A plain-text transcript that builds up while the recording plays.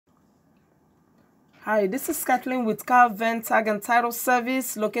Hi, this is Kathleen with Kal-Ven Tag and Title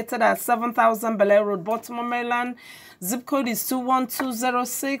Service, located at 7000 Bel Air Road, Baltimore, Maryland. Zip code is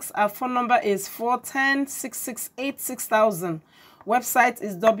 21206. Our phone number is 410-668-6000. Website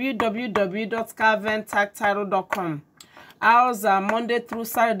is www.kalventagtitle.com. Hours are Monday through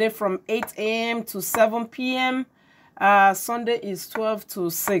Saturday from 8 a.m. to 7 p.m. Sunday is 12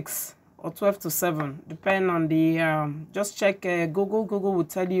 to 6 or 12 to 7, depending on the, just check Google. Google will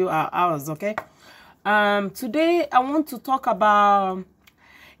tell you our hours, okay? Today I want to talk about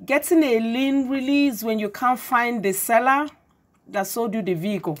getting a lien release when you can't find the seller that sold you the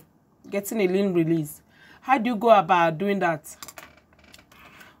vehicle. Getting a lien release. How do you go about doing that?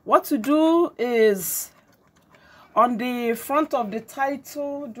 What to do is, on the front of the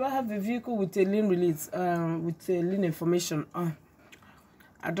title, do I have a vehicle with a lien release, with a lien information?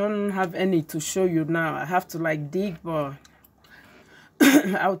 I don't have any to show you now. I have to like dig, but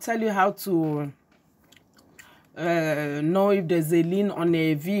I'll tell you how to know if there's a lien on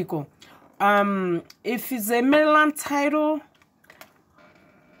a vehicle. If it's a Maryland title,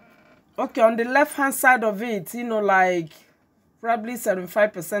 okay, on the left hand side of it, you know, like probably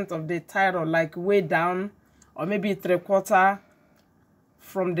 75% of the title, like way down, or maybe 3/4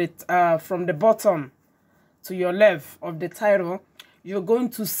 from the bottom to your left of the title, you're going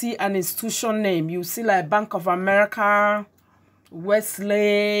to see an institution name. You see like Bank of America,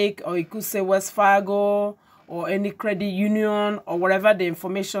 Westlake, or you could say West Fargo, or any credit union, or whatever the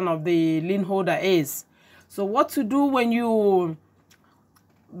information of the lien holder is. So what to do when you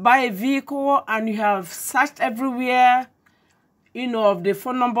buy a vehicle and you have searched everywhere, you know, of the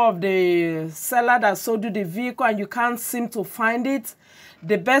phone number of the seller that sold you the vehicle, and you can't seem to find it,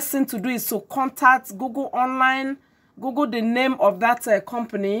 the best thing to do is to contact Google online, Google the name of that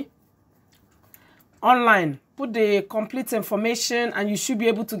company online, put the complete information, and you should be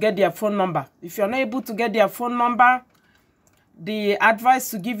able to get their phone number. If you're not able to get their phone number, the advice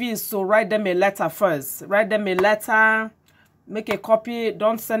to give you is to write them a letter first. Write them a letter, make a copy.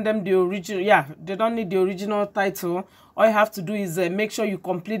 Don't send them the original. Yeah, they don't need the original title. All you have to do is make sure you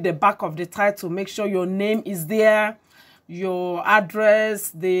complete the back of the title. Make sure your name is there, your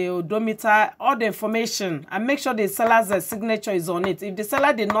address, the odometer, all the information, and make sure the seller's signature is on it. If the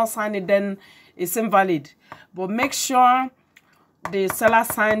seller did not sign it, then it's invalid. But make sure the seller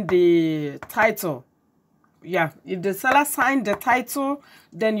signed the title. Yeah, if the seller signed the title,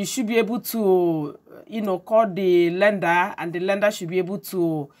 then you should be able to, you know, call the lender, and the lender should be able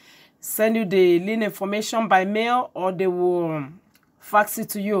to send you the lien information by mail, or they will fax it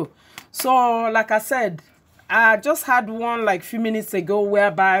to you. So, like I said, I just had one like few minutes ago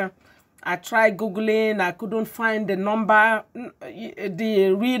whereby I tried Googling, I couldn't find the number,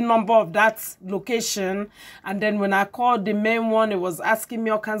 the real number of that location. And then when I called the main one, it was asking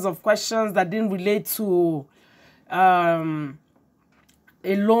me all kinds of questions that didn't relate to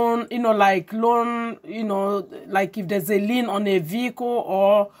a loan, you know, like loan, you know, like if there's a lien on a vehicle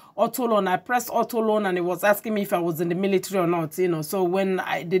or auto loan. I pressed auto loan, and it was asking me if I was in the military or not, you know. So when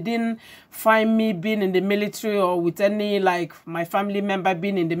they didn't find me being in the military, or with any like my family member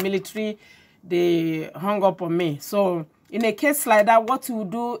being in the military, they hung up on me. So in a case like that, what you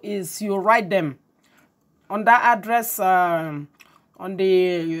do is you write them on that address, on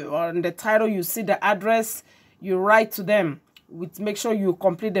the title. You see the address, you write to them. Make sure you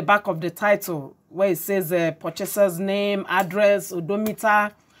complete the back of the title where it says purchaser's name, address,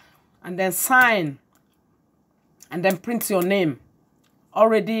 odometer, and then sign, and then print your name.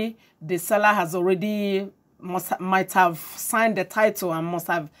 Already, the seller has might have signed the title, and must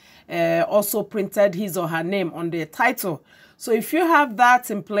have also printed his or her name on the title. So if you have that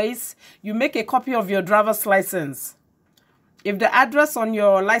in place, you make a copy of your driver's license. If the address on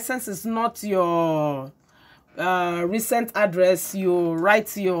your license is not your recent address, you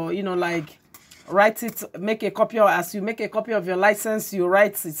write your, you know, like write it, make a copy of, as you make a copy of your license, you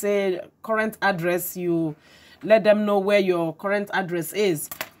write, say current address, you let them know where your current address is.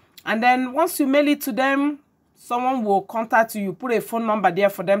 And then once you mail it to them, someone will contact you. You put a phone number there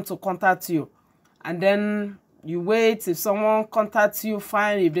for them to contact you, and then you wait. If someone contacts you,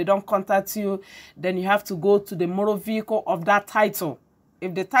 fine. If they don't contact you, then you have to go to the motor vehicle of that title.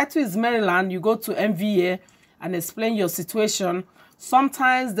 If the title is Maryland, you go to MVA and explain your situation.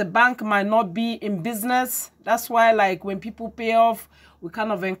 Sometimes the bank might not be in business. That's why, like, when people pay off, we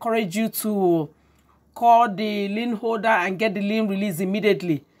kind of encourage you to call the lien holder and get the lien release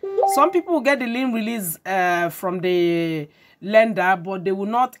immediately. Some people will get the lien release from the lender, but they will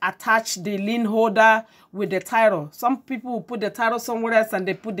not attach the lien holder with the title. Some people will put the title somewhere else, and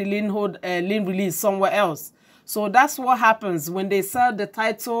they put the lien release somewhere else. So that's what happens when they sell the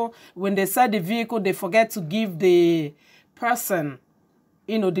title, when they sell the vehicle, they forget to give the person,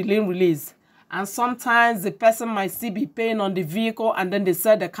 the lien release. And sometimes the person might still be paying on the vehicle and then they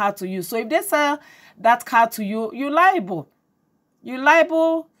sell the car to you. So if they sell that car to you, you're liable. You're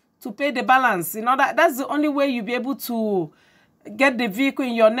liable to pay the balance. That's the only way you'll be able to get the vehicle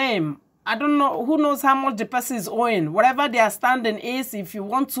in your name. I don't know, who knows how much the person is owing. Whatever their standing is, if you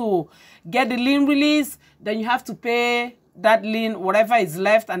want to get the lien release, then you have to pay that lien, whatever is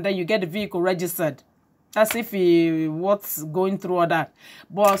left, and then you get the vehicle registered. That's if what's going through all that.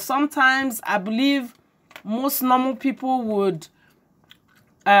 But sometimes I believe most normal people would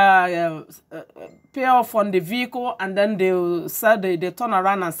pay off on the vehicle, and then they'll sell they turn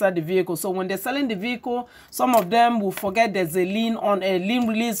around and sell the vehicle. So when they're selling the vehicle, some of them will forget there's a lien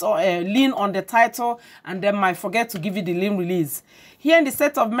release or a lien on the title, and then might forget to give you the lien release. Here in the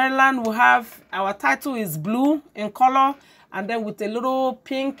state of Maryland, we have our title is blue in color, and then with a little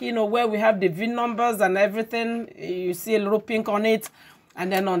pink, where we have the VIN numbers and everything, you see a little pink on it,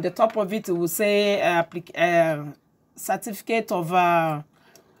 and then on the top of it, it will say certificate of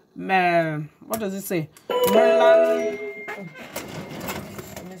what does it say? Maryland.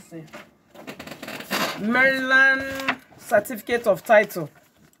 Let me see. Maryland certificate of title.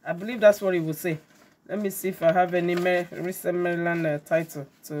 I believe that's what it will say. Let me see if I have any recent Maryland title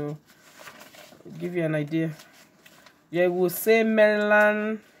to give you an idea. Yeah, it will say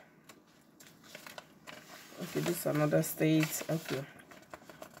Maryland. Okay, this is another state. Okay.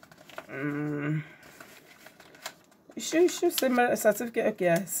 You should say certificate. Okay,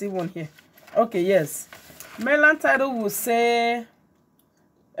 I see one here. Okay, yes. Maryland title will say,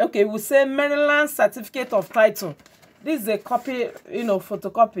 okay, will say Maryland certificate of title. This is a copy,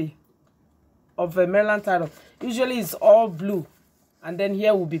 photocopy of a Maryland title. Usually it's all blue, and then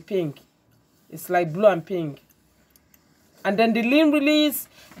here will be pink. It's like blue and pink. And then the lien release,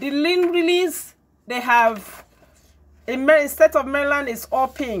 they have, in the state of Maryland, it's all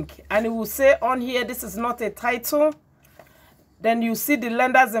pink, and it will say on here, this is not a title. Then you see the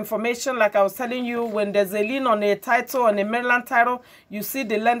lender's information, like I was telling you, when there's a lien on a title, on a Maryland title, you see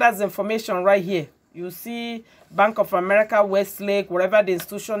the lender's information right here. You see Bank of America, Westlake, whatever the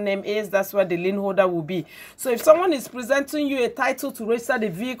institution name is, that's where the lien holder will be. So if someone is presenting you a title to register the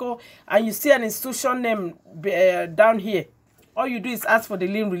vehicle and you see an institution name down here, all you do is ask for the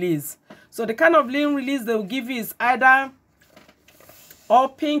lien release. So the kind of lien release they will give you is either all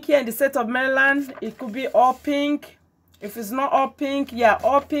pink here in the state of Maryland. It could be all pink. If it's not all pink, yeah,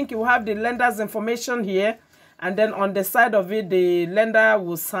 all pink, you will have the lender's information here. And then on the side of it, the lender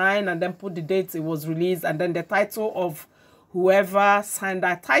will sign and then put the date it was released, and then the title of whoever signed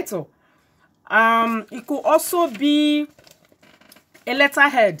that title. It could also be a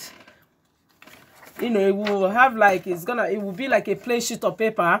letterhead. It will have like, it will be like a plain sheet of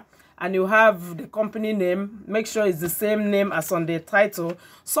paper, and you have the company name. Make sure it's the same name as on the title.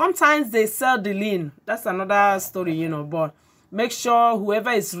 Sometimes they sell the lien. That's another story, but make sure whoever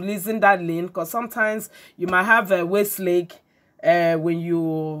is releasing that lien, because sometimes you might have a Westlake when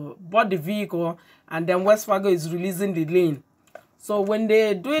you bought the vehicle, and then West Fargo is releasing the lien. So when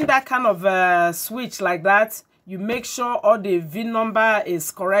they're doing that kind of switch like that, you make sure all the VIN number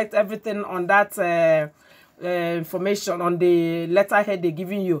is correct, everything on that information on the letterhead they're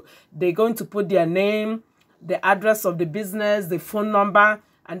giving you. They're going to put their name, the address of the business, the phone number,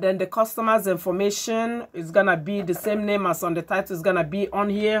 and then the customer's information is gonna be the same name as on the title is gonna be on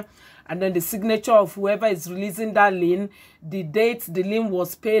here, and then the signature of whoever is releasing that lien, the date the lien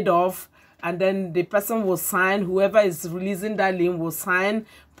was paid off, and then the person will sign. Whoever is releasing that lien will sign,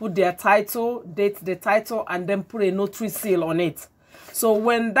 put their title, date the title, and then put a notary seal on it. So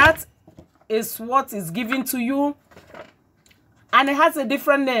when that is what is given to you, and it has a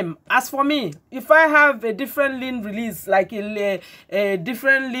different name. As for me, if I have a different lien release, like a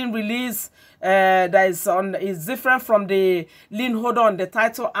different lien release that is different from the lien holder on the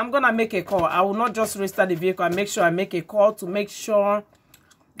title, I'm gonna make a call. I will not just register the vehicle. I make sure I make a call to make sure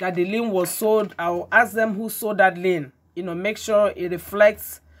that the lien was sold. I will ask them who sold that lien. Make sure it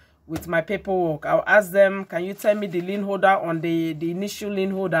reflects with my paperwork. I'll ask them, can you tell me the lien holder on the initial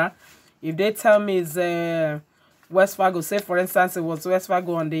lien holder? If they tell me it's West Fargo, say for instance it was West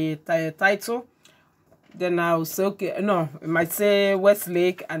Fargo on the title, then I'll say, okay, no, it might say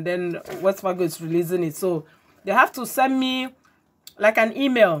Westlake, and then West Fargo is releasing it. So they have to send me like an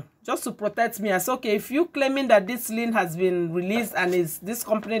email just to protect me. I say, okay, if you claiming that this lien has been released and it's this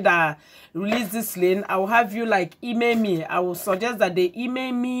company that released this lien, I will have you like email me. I will suggest that they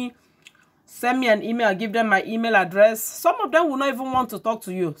email me send me an email. I'll give them my email address. Some of them will not even want to talk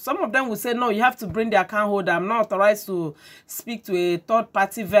to you. Some of them will say, no, you have to bring the account holder. I'm not authorized to speak to a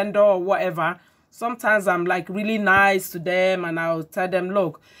third-party vendor or whatever. Sometimes I'm like really nice to them and I'll tell them,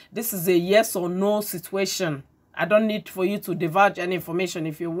 look, this is a yes or no situation. I don't need for you to divulge any information.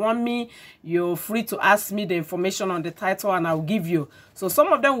 If you want me, you're free to ask me the information on the title and I'll give you. So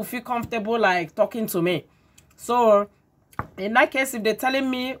some of them will feel comfortable like talking to me. So in that case, if they're telling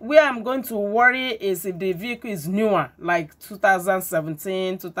me, where I'm going to worry is if the vehicle is newer, like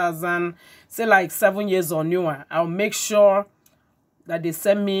 2017, 2000, say like 7 years or newer, I'll make sure that they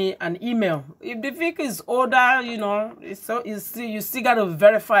send me an email. If the vehicle is older, you know, you still got to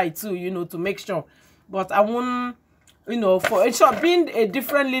verify too, you know, to make sure. But I won't, you know, for in short, being a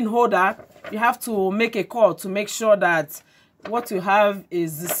different lien holder, you have to make a call to make sure that what you have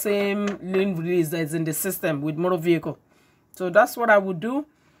is the same lien release that is in the system with motor vehicle. So that's what I would do.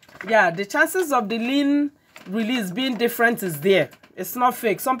 Yeah, the chances of the lien release being different is there. It's not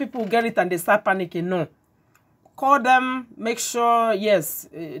fake. Some people get it and they start panicking. No. Call them, make sure, yes,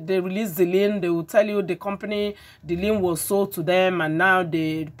 they release the lien. They will tell you the company, the lien was sold to them and now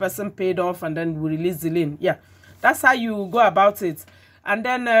the person paid off and then we release the lien. Yeah, that's how you go about it. And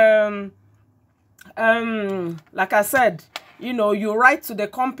then, like I said, you know, you write to the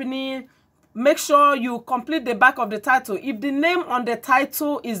company, make sure you complete the back of the title. If the name on the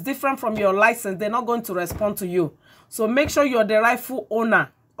title is different from your license, they're not going to respond to you. So make sure you're the rightful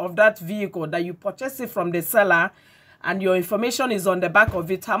owner of that vehicle, that you purchase it from the seller and your information is on the back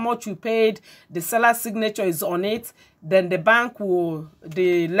of it, how much you paid, the seller's signature is on it. Then the bank will,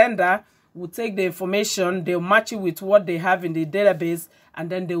 the lender will take the information, they'll match it with what they have in the database,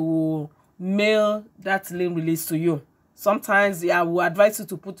 and then they will mail that lien release to you. Sometimes I will advise you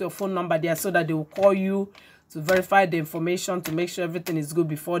to put your phone number there so that they will call you to verify the information to make sure everything is good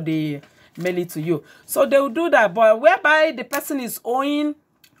before they mail it to you. So they will do that, but whereby the person is owing,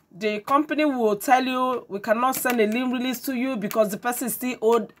 the company will tell you, we cannot send a lien release to you because the person is still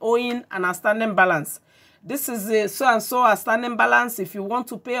owing an outstanding balance. This is a so-and-so outstanding balance. If you want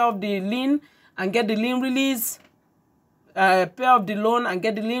to pay off the lien and get the lien release, pay off the loan and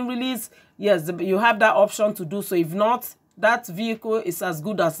get the lien release, yes, you have that option to do so. If not, that vehicle is as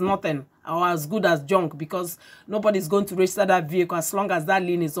good as nothing or as good as junk because nobody's going to register that vehicle as long as that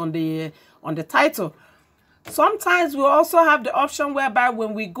lien is on the title. Sometimes we also have the option whereby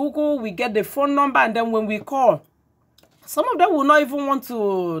when we Google, we get the phone number, and then when we call, some of them will not even want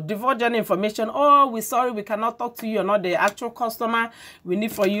to divulge any information. Oh, we're sorry, we cannot talk to you. You're not the actual customer we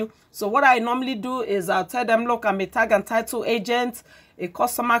need for you. So what I normally do is I'll tell them, look, I'm a tag and title agent. A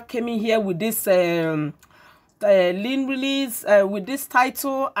customer came in here with this lien release with this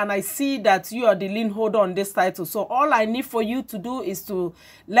title, and I see that you are the lien holder on this title. So all I need for you to do is to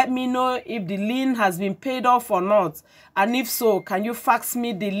let me know if the lien has been paid off or not, and if so, can you fax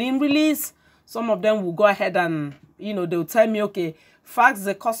me the lien release? Some of them will go ahead and, you know, they'll tell me, okay, fax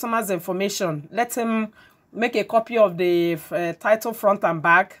the customer's information, let him make a copy of the title front and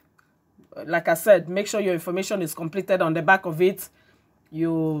back. Like I said, make sure your information is completed on the back of it.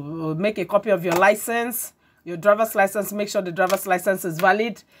 You make a copy of your license, your driver's license, make sure the driver's license is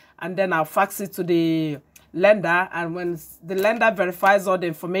valid, and then I'll fax it to the lender, and when the lender verifies all the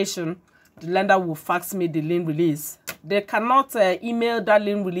information, the lender will fax me the lien release. They cannot email that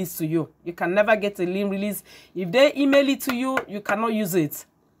lien release to you. You can never get a lien release. If they email it to you, you cannot use it.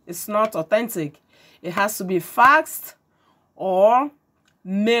 It's not authentic. It has to be faxed or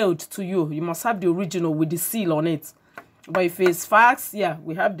mailed to you. You must have the original with the seal on it. But if it's fax, yeah,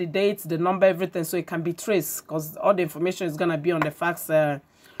 we have the date, the number, everything, so it can be traced because all the information is gonna be on the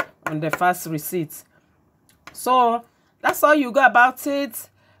fax receipt. So that's how you go about it.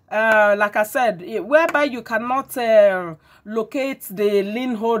 Like I said, whereby you cannot locate the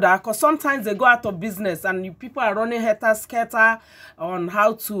lien holder, because sometimes they go out of business and people are running helter-skelter on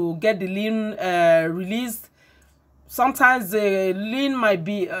how to get the lien released. Sometimes the lien might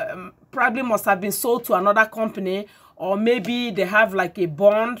be probably must have been sold to another company, or maybe they have like a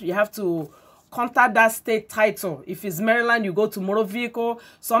bond. You have to contact that state title. If it's Maryland, you go to motor vehicle.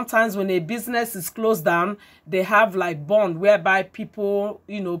 Sometimes when a business is closed down, they have like bond whereby people,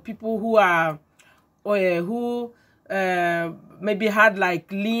 you know, people who are maybe had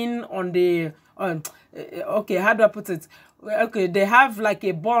like lien on the okay, how do I put it? Okay, they have like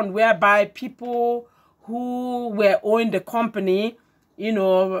a bond whereby people who were owing the company, you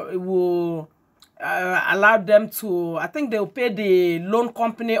know, will allow them to, I think they'll pay the loan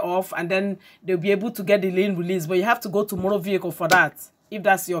company off and then they'll be able to get the lien release. But you have to go to motor vehicle for that, if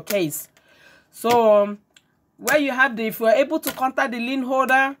that's your case. So where you have the, if you're able to contact the lien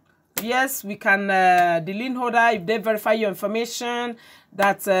holder, yes, we can, the lien holder, if they verify your information,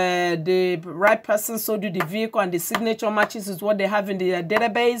 that the right person sold you the vehicle and the signature matches is what they have in the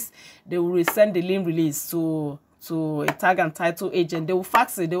database, they will send the lien release to a tag and title agent. They will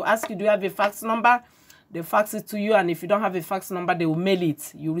fax it. They will ask you, do you have a fax number? They fax it to you, and if you don't have a fax number, they will mail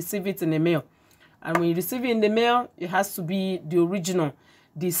it. You receive it in the mail. And when you receive it in the mail, it has to be the original.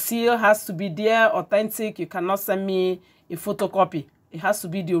 The seal has to be there, authentic. You cannot send me a photocopy. It has to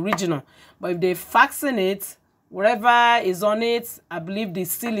be the original. But if they're faxing it, whatever is on it, I believe the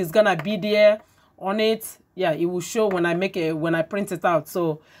seal is gonna be there on it. Yeah, it will show when I print it out.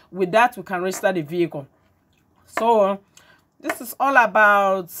 So with that, we can register the vehicle. So this is all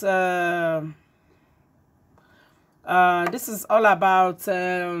about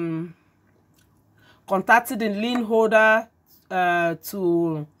contacting the lien holder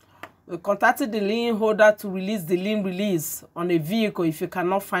to release the lien release on a vehicle if you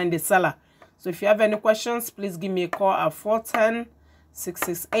cannot find the seller. So if you have any questions, please give me a call at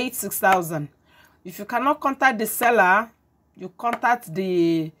 410-668-6000. If you cannot contact the seller, you contact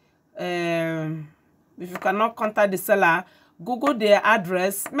the if you cannot contact the seller, Google their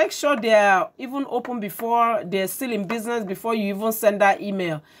address. Make sure they are even open before they're still in business, before you even send that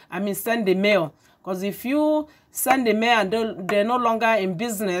email. Send the mail. Because if you send the mail and they're no longer in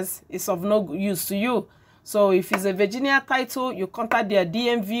business, it's of no use to you. So if it's a Virginia title, you contact their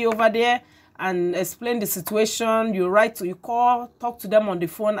DMV over there and explain the situation. You call, talk to them on the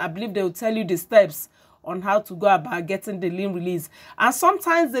phone. I believe they will tell you the steps on how to go about getting the lien release. And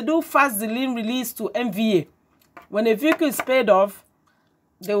sometimes they do fast the lien release to MVA. When a vehicle is paid off,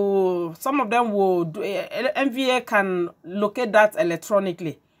 some of them will do, MVA can locate that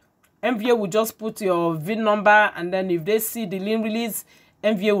electronically. MVA will just put your VIN number, and then if they see the lien release,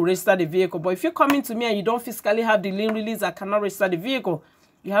 MVA will register the vehicle. But if you're coming to me and you don't physically have the lien release, I cannot register the vehicle.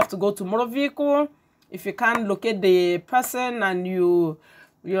 You have to go to motor vehicle. If you can't locate the person and you're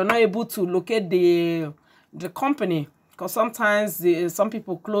not able to locate the company, because sometimes some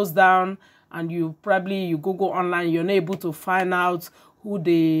people close down, and you Google online, you're not able to find out who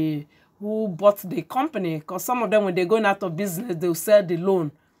bought the company. Because some of them, when they're going out of business, they'll sell the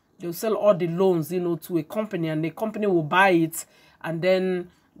loan. They'll sell all the loans, to a company, and the company will buy it, and then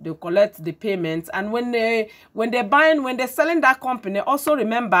they'll collect the payment. And when they're selling that company, also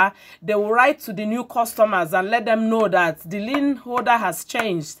remember, they will write to the new customers and let them know that the lien holder has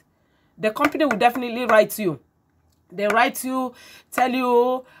changed. The company will definitely write to you. They write to you, tell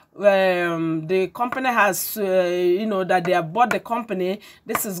you the company has, that they have bought the company.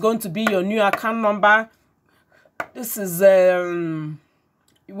 This is going to be your new account number. This is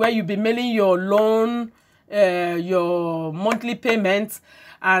where you'll be mailing your loan, your monthly payments.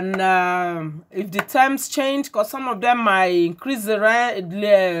 And if the terms change, because some of them might increase the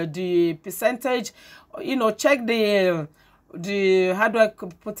percentage, check the how do I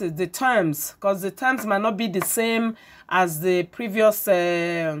put it, the terms, because the terms might not be the same as the previous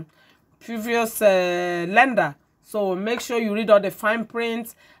lender. So make sure you read all the fine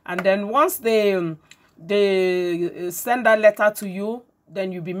print, and then once they send that letter to you,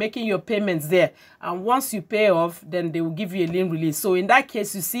 then you'll be making your payments there. And once you pay off, then they will give you a lien release. So in that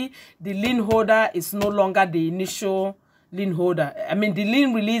case, you see, the lien holder is no longer the initial lien holder. The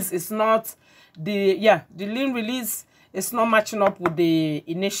lien release is not the lien release is not matching up with the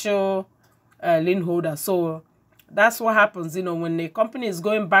initial lien holder. So that's what happens, when the company is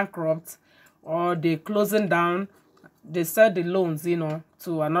going bankrupt or they're closing down, they sell the loans,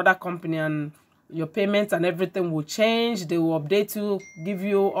 to another company, and your payments and everything will change. They will update you, give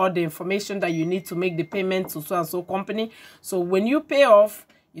you all the information that you need to make the payment to so-and-so company. So when you pay off,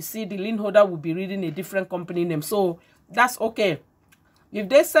 you see the lien holder will be reading a different company name. So that's okay. If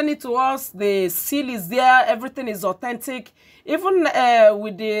they send it to us, the seal is there, everything is authentic. Even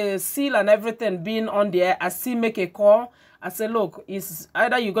with the seal and everything being on there, I still make a call. I say, look, it's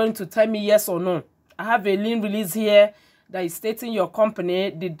either you're going to tell me yes or no. I have a lien release here that is stating your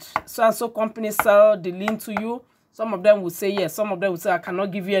company. Did so-and-so company sell the lien to you? Some of them will say yes. Some of them will say, I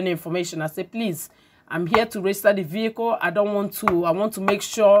cannot give you any information. I say, please, I'm here to register the vehicle. I want to make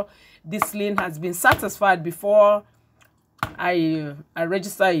sure this lien has been satisfied before I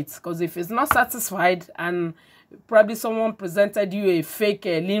register it. Because if it's not satisfied and probably someone presented you a fake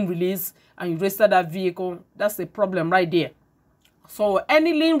lien release and you register that vehicle, that's a problem right there. So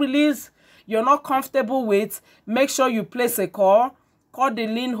any lien release you're not comfortable with, make sure you place a call. Call the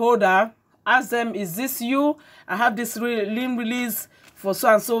lien holder. Ask them, is this you? I have this lien release for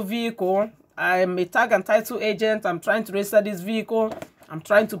so-and-so vehicle. I'm a tag and title agent. I'm trying to register this vehicle. I'm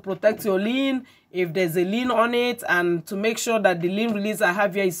trying to protect your lien if there's a lien on it, and to make sure that the lien release I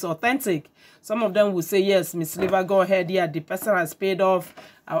have here is authentic. Some of them will say, yes, Miss Liver, go ahead. Yeah, the person has paid off.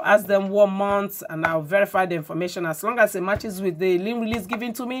 I'll ask them what month and I'll verify the information. As long as it matches with the lien release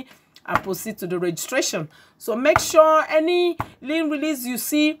given to me, I'll proceed to the registration. So make sure any lien release you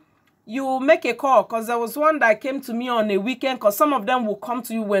see, you make a call, because there was one that came to me on a weekend, because some of them will come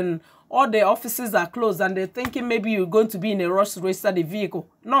to you when all the offices are closed and they're thinking maybe you're going to be in a rush to register the vehicle.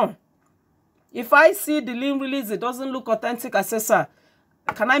 No. If I see the lien release, it doesn't look authentic, I say, sir,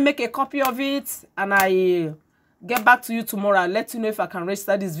 can I make a copy of it and I get back to you tomorrow? I'll let you know if I can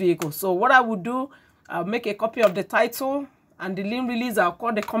register this vehicle. So what I would do, I'll make a copy of the title and the lien release. I'll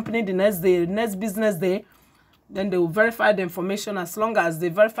call the company the next day, next business day. Then they will verify the information. As long as they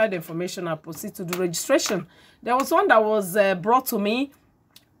verify the information, I'll proceed to the registration. There was one that was brought to me.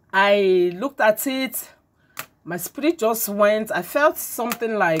 I looked at it. My spirit just went. I felt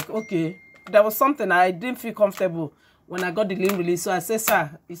something like, okay, there was something. I didn't feel comfortable when I got the lien release. So I said,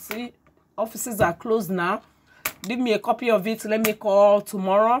 sir, you see, offices are closed now. Give me a copy of it. Let me call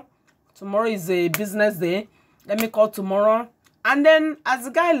tomorrow. Tomorrow is a business day. Let me call tomorrow. And then as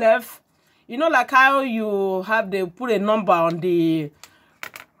the guy left, you know, like how you have they put a number on the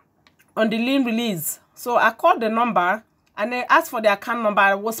lien release. So I called the number and they asked for the account number.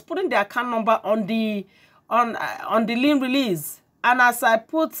 I was putting the account number on the lien release. And as I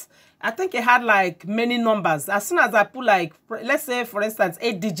put, I think it had like many numbers. As soon as I put like, let's say for instance,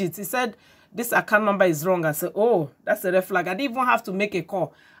 8 digits, he said this account number is wrong. I said, oh, that's a red flag. I didn't even have to make a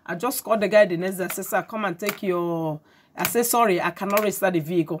call. I just called the guy the next day. I said, sir, come and take your, I said, sorry, I cannot register the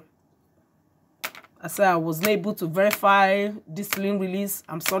vehicle. I said I was not able to verify this lien release.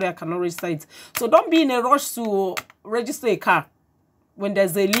 I'm sorry, I cannot register it. So don't be in a rush to register a car when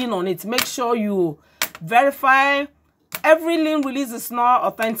there's a lien on it. Make sure you verify. Every lien release is not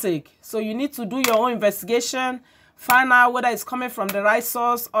authentic. So you need to do your own investigation. Find out whether it's coming from the right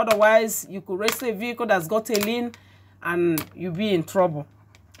source. Otherwise, you could register a vehicle that's got a lien and you'll be in trouble.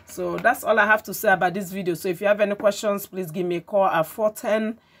 So that's all I have to say about this video. So if you have any questions, please give me a call at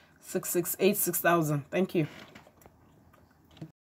 410-668-6000. Thank you.